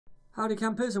Howdy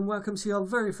campers, and welcome to your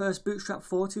very first Bootstrap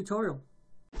 4 tutorial.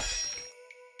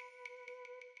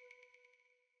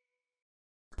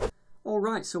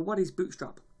 Alright, so what is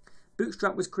Bootstrap?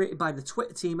 Bootstrap was created by the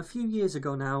Twitter team a few years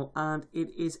ago now, and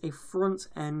it is a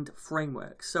front-end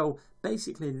framework. So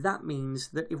basically that means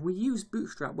that if we use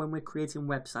Bootstrap when we're creating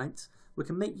websites, we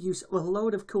can make use of a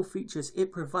load of cool features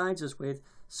it provides us with,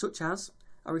 such as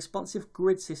a responsive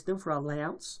grid system for our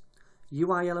layouts,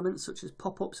 UI elements such as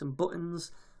pop-ups and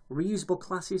buttons, reusable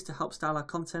classes to help style our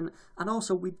content, and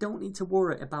also we don't need to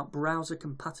worry about browser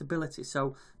compatibility.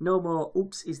 So no more,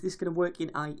 oops, is this going to work in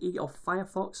IE or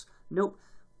Firefox? Nope,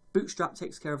 Bootstrap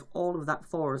takes care of all of that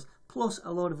for us, plus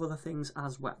a load of other things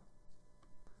as well.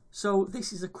 So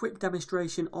this is a quick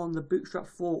demonstration on the Bootstrap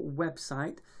 4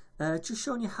 website, just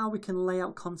showing you how we can lay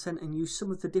out content and use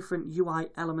some of the different UI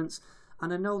elements.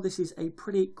 And I know this is a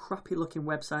pretty crappy looking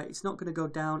website. It's not going to go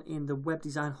down in the Web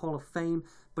Design Hall of Fame,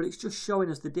 but it's just showing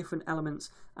us the different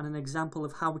elements and an example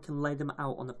of how we can lay them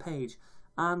out on the page.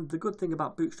 And the good thing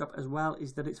about Bootstrap as well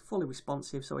is that it's fully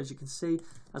responsive. So as you can see,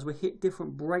 as we hit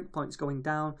different breakpoints going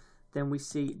down, then we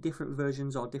see different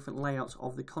versions or different layouts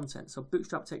of the content. So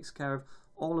Bootstrap takes care of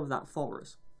all of that for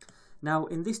us. Now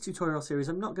in this tutorial series,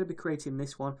 I'm not going to be creating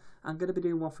this one. I'm going to be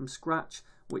doing one from scratch,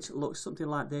 which looks something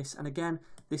like this. And again,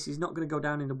 this is not going to go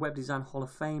down in the Web Design Hall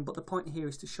of Fame, but the point here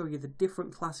is to show you the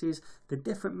different classes, the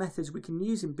different methods we can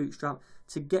use in Bootstrap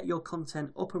to get your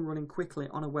content up and running quickly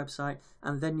on a website,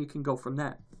 and then you can go from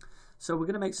there. So we're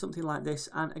going to make something like this,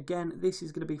 and again, this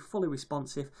is going to be fully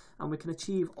responsive, and we can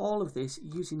achieve all of this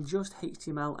using just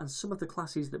HTML and some of the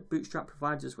classes that Bootstrap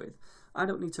provides us with. I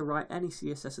don't need to write any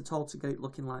CSS at all to get it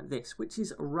looking like this, which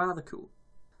is rather cool.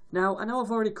 Now, I know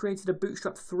I've already created a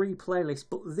Bootstrap 3 playlist,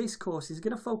 but this course is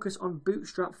going to focus on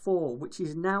Bootstrap 4, which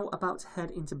is now about to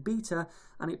head into beta,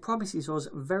 and it promises us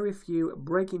very few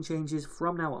breaking changes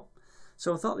from now on.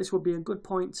 So I thought this would be a good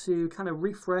point to kind of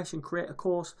refresh and create a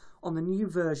course on the new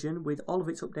version with all of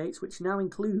its updates, which now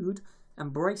include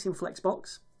embracing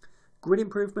Flexbox, grid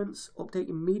improvements,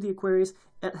 updating media queries.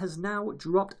 It has now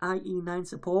dropped IE9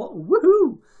 support,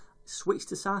 woohoo! Switched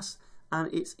to Sass,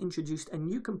 and it's introduced a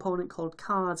new component called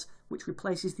cards, which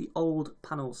replaces the old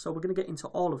panels. So we're going to get into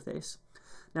all of this.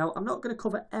 Now, I'm not going to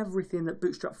cover everything that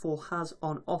Bootstrap 4 has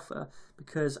on offer,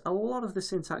 because a lot of the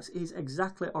syntax is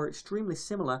exactly or extremely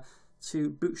similar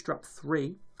to Bootstrap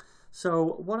 3.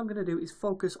 So what I'm going to do is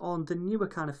focus on the newer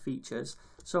kind of features.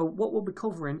 So what we'll be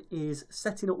covering is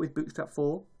setting up with Bootstrap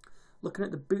 4, looking at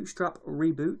the Bootstrap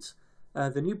reboot,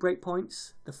 the new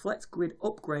breakpoints, the Flex Grid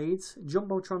upgrades,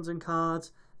 Jumbotrons and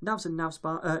cards, navs and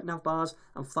nav bars,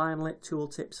 and finally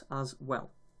tooltips as well.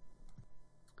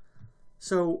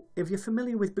 So if you're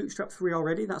familiar with Bootstrap 3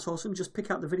 already, that's awesome. Just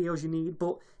pick out the videos you need.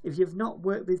 But if you've not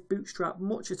worked with Bootstrap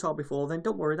much at all before, then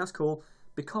don't worry, that's cool,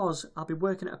 because I'll be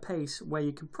working at a pace where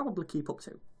you can probably keep up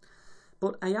to.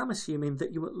 But I am assuming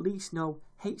that you at least know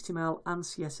HTML and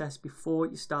CSS before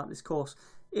you start this course.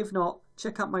 If not,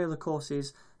 check out my other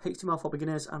courses, HTML for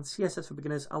Beginners and CSS for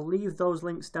Beginners. I'll leave those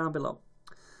links down below.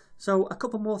 So a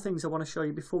couple more things I want to show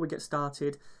you before we get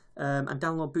started and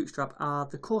download Bootstrap are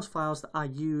the course files that I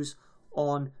use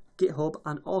on GitHub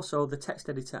and also the text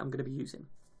editor I'm going to be using.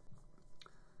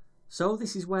 So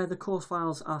this is where the course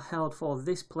files are held for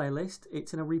this playlist.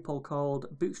 It's in a repo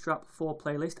called Bootstrap 4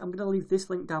 playlist. I'm going to leave this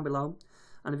link down below.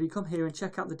 And if you come here and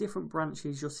check out the different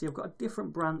branches, you'll see I've got a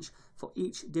different branch for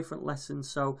each different lesson.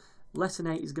 So lesson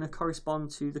 8 is going to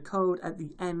correspond to the code at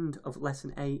the end of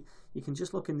lesson 8. You can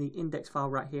just look in the index file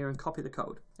right here and copy the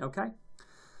code. Okay.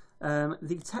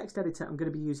 The text editor I'm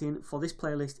going to be using for this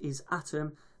playlist is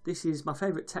Atom. This is my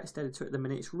favourite text editor at the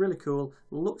minute. It's really cool,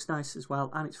 looks nice as well,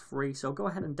 and it's free, so go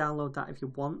ahead and download that if you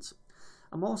want.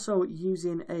 I'm also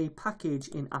using a package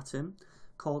in Atom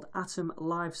called Atom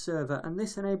Live Server, and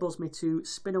this enables me to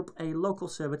spin up a local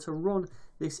server to run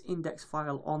this index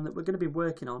file on that we're going to be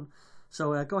working on.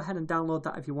 So go ahead and download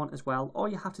that if you want as well. All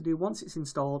you have to do once it's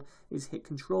installed is hit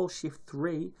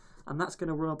Control-Shift-3, and that's going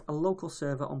to run up a local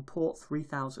server on port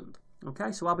 3000.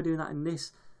 Okay, so I'll be doing that in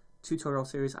this tutorial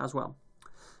series as well.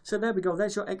 So there we go,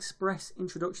 there's your express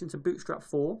introduction to Bootstrap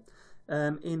 4.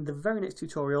 In the very next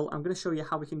tutorial, I'm going to show you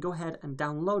how we can go ahead and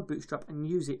download Bootstrap and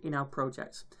use it in our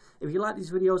projects. If you like these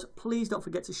videos, please don't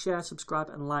forget to share, subscribe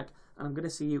and like, and I'm going to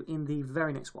see you in the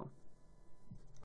very next one.